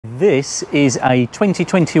This is a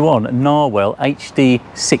 2021 Narwhal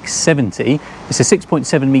HD-670. It's a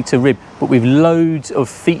 6.7 metre rib, but with loads of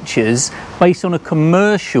features based on a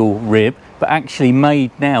commercial rib, but actually made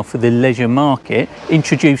now for the leisure market,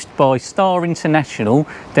 introduced by Star International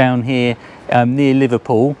down here near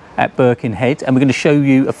Liverpool at Birkenhead. And we're going to show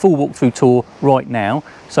you a full walkthrough tour right now.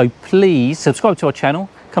 So please subscribe to our channel.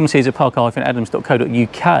 Come and see us at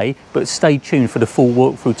parker-adams.co.uk, but stay tuned for the full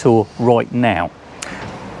walkthrough tour right now.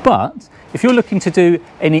 But if you're looking to do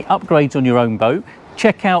any upgrades on your own boat,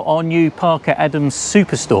 check out our new Parker Adams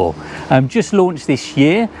Superstore. Just launched this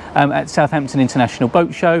year at Southampton International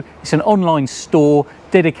Boat Show. It's an online store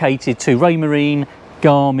dedicated to Raymarine,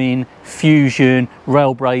 Garmin, Fusion,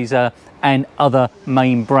 Railblazer and other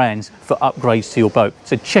main brands for upgrades to your boat.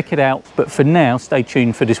 So check it out, but for now, stay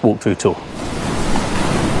tuned for this walkthrough tour.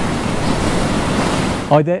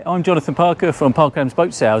 Hi there, I'm Jonathan Parker from Parker Adams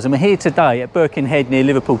Boat Sales, and we're here today at Birkenhead near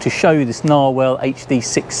Liverpool to show you this Narwhal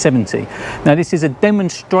HD-670. Now this is a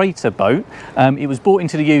demonstrator boat. It was brought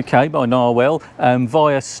into the UK by Narwhal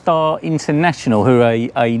via Star International, who are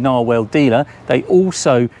a Narwhal dealer. They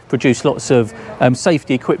also produce lots of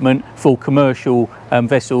safety equipment for commercial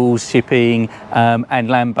vessels, shipping and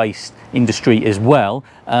land-based industry as well.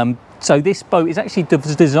 So this boat is actually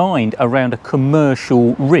designed around a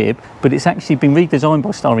commercial rib, but it's actually been redesigned by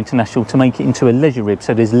Star International to make it into a leisure rib,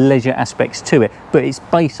 so there's leisure aspects to it, but it's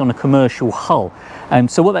based on a commercial hull.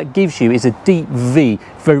 So what that gives you is a deep V,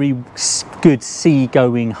 very good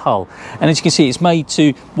sea-going hull. And as you can see, it's made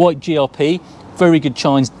to white GRP, very good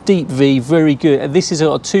chines, deep V, very good. This is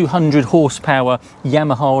a 200 horsepower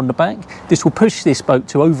Yamaha on the back. This will push this boat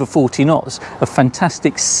to over 40 knots. A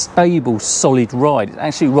fantastic, stable, solid ride. It's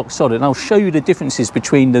actually rock solid. And I'll show you the differences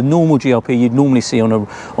between the normal GRP you'd normally see on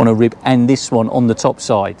a rib and this one on the top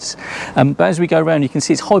sides. But as we go around, you can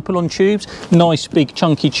see it's Hypalon tubes, nice big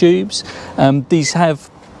chunky tubes. These have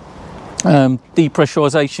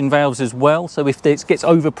depressurization valves as well, so if it gets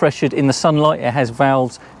overpressured in the sunlight, it has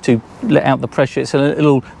valves to let out the pressure. It's a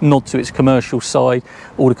little nod to its commercial side.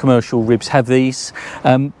 All the commercial ribs have these.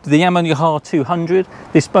 The Yamaha 200,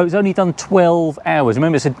 this boat's only done 12 hours.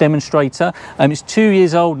 Remember, it's a demonstrator. It's 2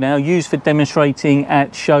 years old now, used for demonstrating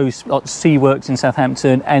at shows like Seaworks in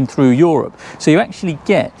Southampton and through Europe. So you actually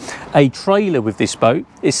get a trailer with this boat.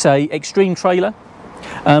 It's a extreme trailer,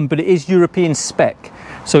 but it is European spec.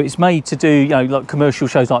 So it's made to do, you know, like commercial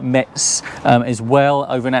shows like Mets as well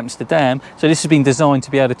over in Amsterdam. So this has been designed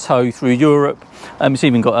to be able to tow through Europe. It's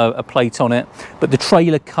even got a plate on it, but the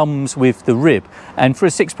trailer comes with the rib. And for a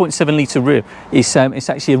 6.7 litre rib, it's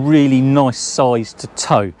actually a really nice size to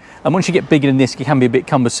tow. And once you get bigger than this, it can be a bit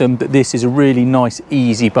cumbersome, but this is a really nice,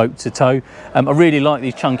 easy boat to tow. I really like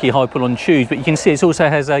these chunky Hypalon tubes, but you can see it also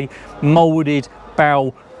has a moulded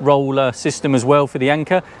bow roller system as well for the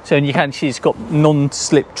anchor, so you can actually, it's got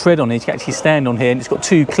non-slip tread on it. You can actually stand on here, and it's got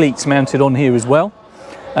two cleats mounted on here as well,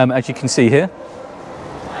 as you can see here.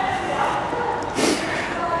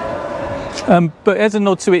 But as a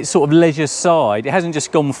nod to its sort of leisure side, it hasn't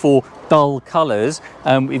just gone for dull colours.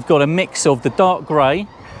 We've got a mix of the dark grey,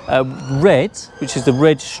 red, which is the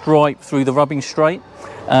red stripe through the rubbing straight,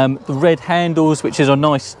 the red handles, which is a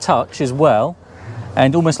nice touch as well,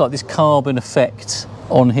 and almost like this carbon effect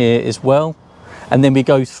on here as well. And then we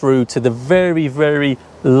go through to the very, very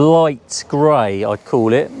light grey, I'd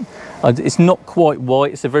call it. It's not quite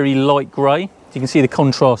white, it's a very light grey. You can see the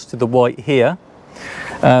contrast to the white here.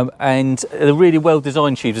 And they're really well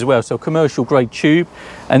designed tubes as well, so commercial grade tube,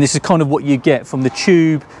 and this is kind of what you get from the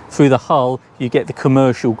tube through the hull. You get the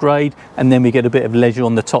commercial grade, and then we get a bit of leisure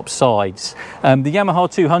on the top sides. The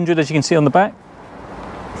Yamaha 200, as you can see on the back,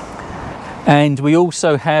 and we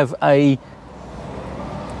also have a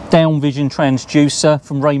down vision transducer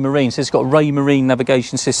from Raymarine. So it's got a Raymarine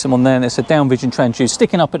navigation system on there, and it's a down vision transducer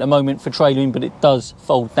sticking up at the moment for trailering, but it does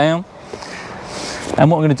fold down.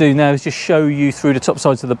 And what I'm going to do now is just show you through the top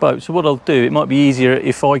sides of the boat. So what I'll do, it might be easier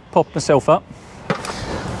if I pop myself up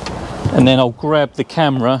and then I'll grab the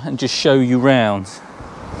camera and just show you round.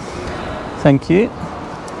 Thank you.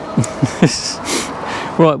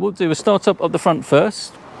 Right, we'll do a start up at the front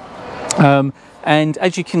first, and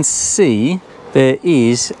as you can see, there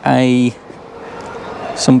is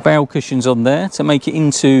some bow cushions on there to make it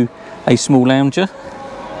into a small lounger.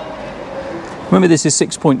 Remember, this is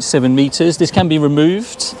 6.7 metres. This can be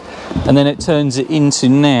removed, and then it turns it into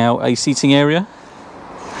now a seating area.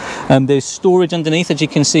 There's storage underneath, as you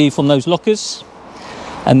can see from those lockers.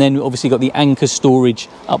 And then obviously got the anchor storage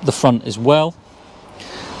up the front as well.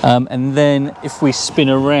 And then if we spin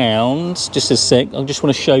around just a sec, I just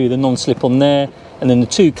want to show you the non-slip on there, and then the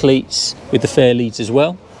two cleats with the fair leads as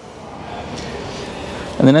well.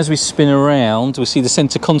 And then as we spin around, we see the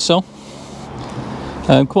center console.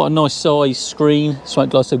 Quite a nice size screen, smart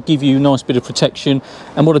glass, so give you a nice bit of protection.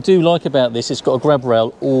 And what I do like about this, it's got a grab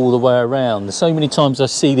rail all the way around. So many times I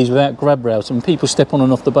see these without grab rails, and when people step on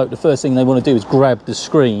and off the boat, the first thing they want to do is grab the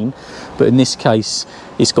screen. But in this case,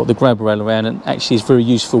 it's got the grab rail around, and actually it's very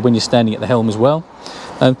useful when you're standing at the helm as well.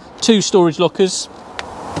 2 storage lockers.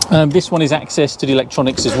 This one is access to the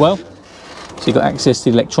electronics as well. So you've got access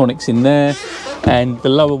to the electronics in there. And the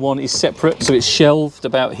lower one is separate, so it's shelved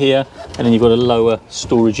about here, and then you've got a lower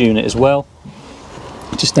storage unit as well,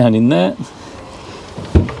 just down in there.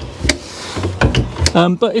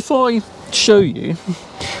 But if I show you,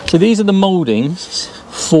 so these are the mouldings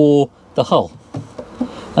for the hull.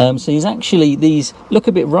 So these actually, these look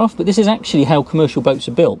a bit rough, but this is actually how commercial boats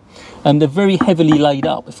are built. They're very heavily laid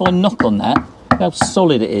up. If I knock on that, how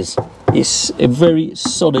solid it is. It's very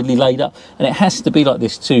solidly laid up, and it has to be like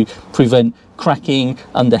this to prevent cracking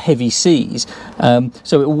under heavy seas.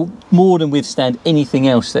 So it will more than withstand anything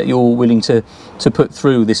else that you're willing to put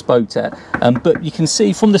through this boat at. But you can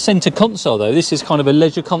see from the center console though, this is kind of a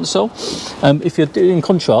leisure console. If you're doing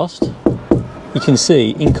contrast, you can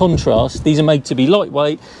see in contrast, these are made to be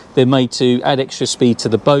lightweight, they're made to add extra speed to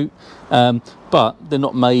the boat, but they're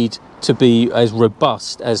not made to be as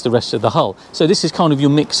robust as the rest of the hull. So this is kind of your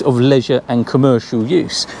mix of leisure and commercial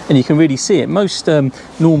use, and you can really see it. Most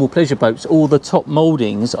normal pleasure boats, all the top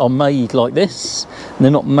mouldings are made like this, and they're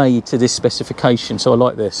not made to this specification, so I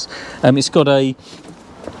like this. It's got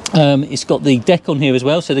the deck on here as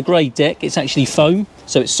well, so the grey deck, it's actually foam,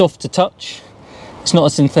 so it's soft to touch. It's not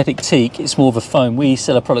a synthetic teak, it's more of a foam. We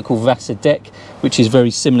sell a product called VAT deck, which is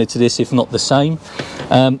very similar to this, if not the same.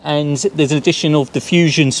 And there's an addition of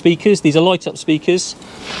diffusion speakers. These are light up speakers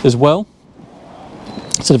as well.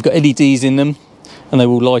 So they've got LEDs in them, and they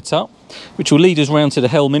will light up, which will lead us round to the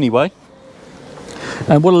helm anyway.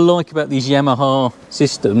 And what I like about these Yamaha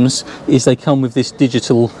systems is they come with this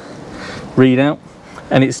digital readout,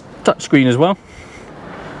 and it's touchscreen as well.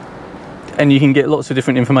 And you can get lots of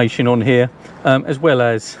different information on here, as well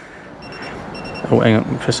as, oh hang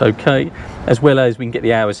on, press OK, as well as we can get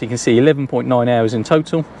the hours. So you can see 11.9 hours in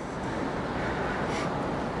total,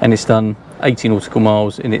 and it's done 80 nautical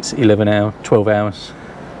miles in its 12 hours.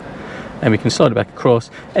 And we can slide it back across,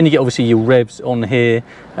 and you get obviously your revs on here,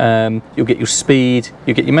 you'll get your speed,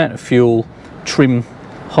 you'll get your amount of fuel, trim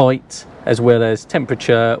height, as well as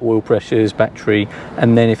temperature, oil pressures, battery,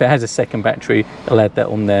 and then if it has a second battery, I'll add that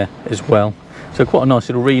on there as well. So quite a nice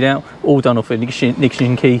little readout, all done off an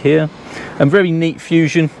ignition key here. And very neat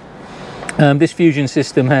fusion. This fusion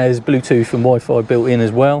system has Bluetooth and Wi-Fi built in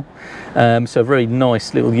as well. So a very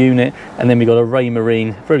nice little unit. And then we've got a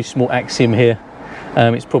Raymarine, very small Axiom here.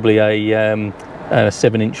 It's probably a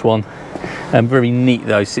 7-inch one. Very neat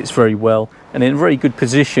though, sits very well. And in a very good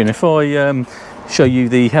position. If I show you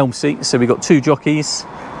the helm seats, so we've got 2 jockeys.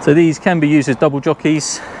 So these can be used as double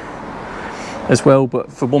jockeys as well,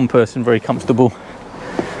 but for one person, very comfortable.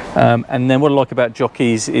 And then what I like about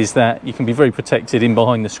jockeys is that you can be very protected in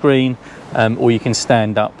behind the screen, or you can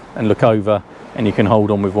stand up and look over, and you can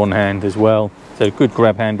hold on with one hand as well. So good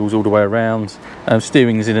grab handles all the way around.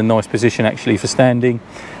 Steering is in a nice position actually for standing.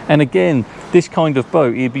 And again, this kind of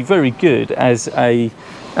boat, it'd be very good as a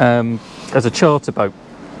charter boat.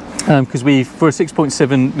 Because for a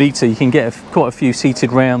 6.7 metre, you can get quite a few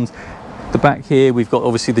seated round the back here. We've got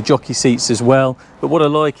obviously the jockey seats as well, but what I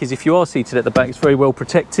like is if you are seated at the back, it's very well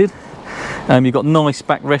protected. You've got nice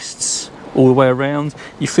backrests all the way around.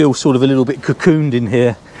 You feel sort of a little bit cocooned in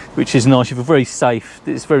here, which is nice. You feel very safe.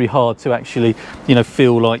 It's very hard to actually, you know,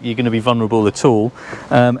 feel like you're going to be vulnerable at all.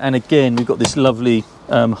 And again, we've got this lovely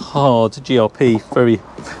hard GRP, very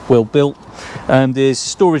well built. There's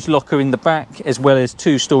storage locker in the back, as well as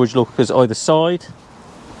 2 storage lockers either side.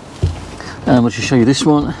 I'll just show you this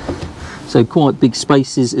one. So quite big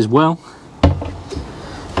spaces as well.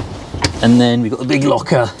 And then we've got the big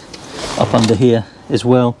locker up under here as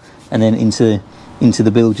well, and then into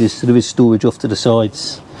the bilges. So there is storage off to the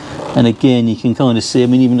sides. And again, you can kind of see, I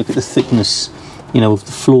mean, even look at the thickness, you know, of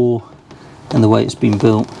the floor and the way it's been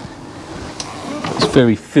built.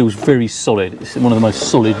 Feels very solid. It's one of the most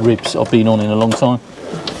solid ribs I've been on in a long time.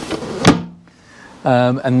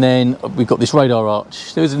 And then we've got this radar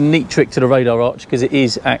arch. There's a neat trick to the radar arch because it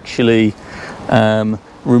is actually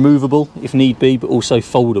removable if need be, but also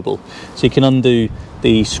foldable. So you can undo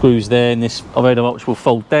the screws there, and this radar arch will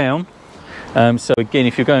fold down. So again,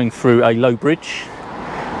 if you're going through a low bridge,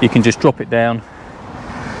 you can just drop it down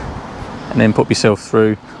and then pop yourself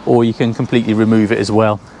through, or you can completely remove it as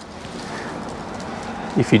well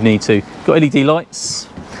if you need to. Got LED lights,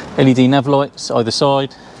 LED nav lights either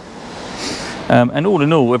side. and all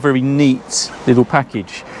in all a very neat little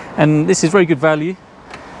package, and this is very good value.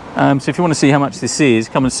 So if you want to see how much this is,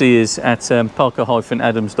 come and see us at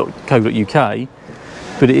parker-adams.co.uk.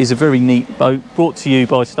 But it is a very neat boat, brought to you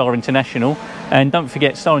by Star International, and don't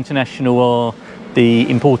forget Star International are the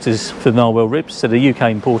importers for the Narwhal ribs, so the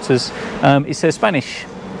UK importers. It's a Spanish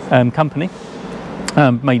company,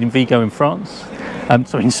 made in Vigo in France,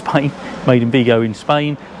 sorry, in Spain, made in Vigo in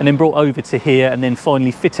Spain, and then brought over to here, and then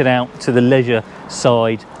finally fitted out to the leisure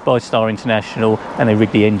side by Star International, and they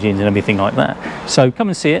rig the engines and everything like that. So come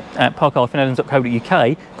and see it at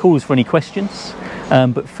parker-adams.co.uk. Call us for any questions,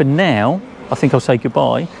 but for now I think I'll say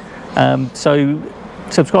goodbye. So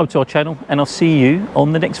subscribe to our channel, and I'll see you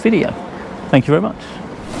on the next video. Thank you very much.